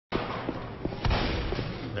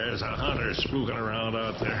There's a hunter spooking around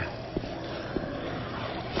out there.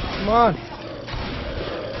 Come on.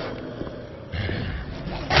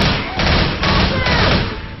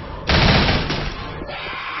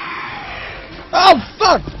 Oh,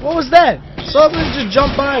 fuck! What was that? Something just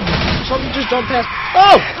jumped by me. Something just jumped past.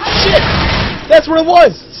 Oh, shit! That's what it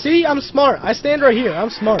was! See? I'm smart. I stand right here. I'm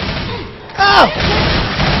smart. Oh!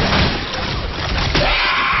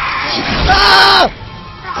 Ah!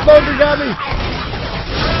 Smoker got me!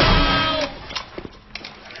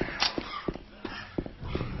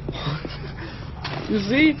 You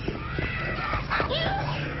see?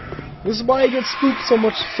 This is why I get spooked so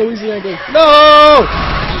much, so easily. I go, no!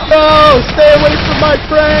 No! Stay away from my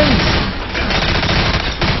friends!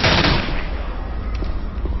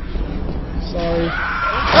 Sorry.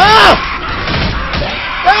 Ah!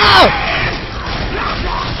 Ah!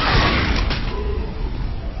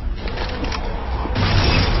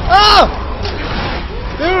 Ah!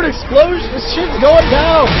 Dude, explosion! This shit's going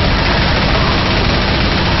down!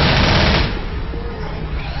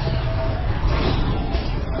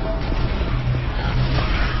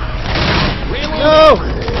 No!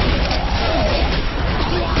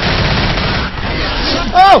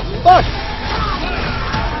 Oh, fuck!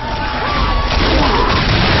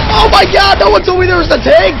 Oh my god, no one told me there was a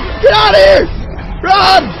tank! Get out of here!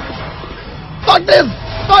 Run! Fuck this!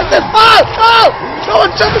 Fuck this! Oh! Oh! No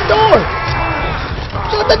one shut the door!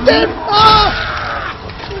 Shut the damn... Oh!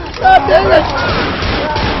 God damn it!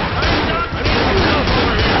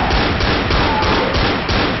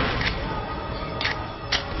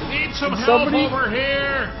 Somebody over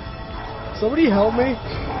here! Somebody help me.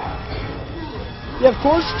 Yeah, of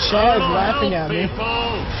course Chad is laughing at me.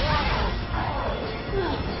 People.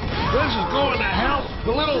 This is going to help. A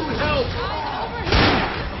little help.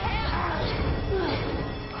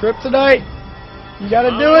 Kryptonite, you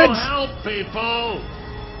gotta do it. Help, people.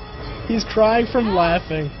 He's crying from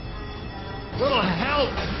laughing. Little help.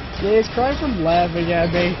 Yeah, he's crying from laughing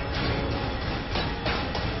at me.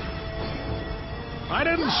 I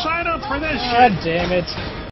didn't sign up for this shit. God damn it.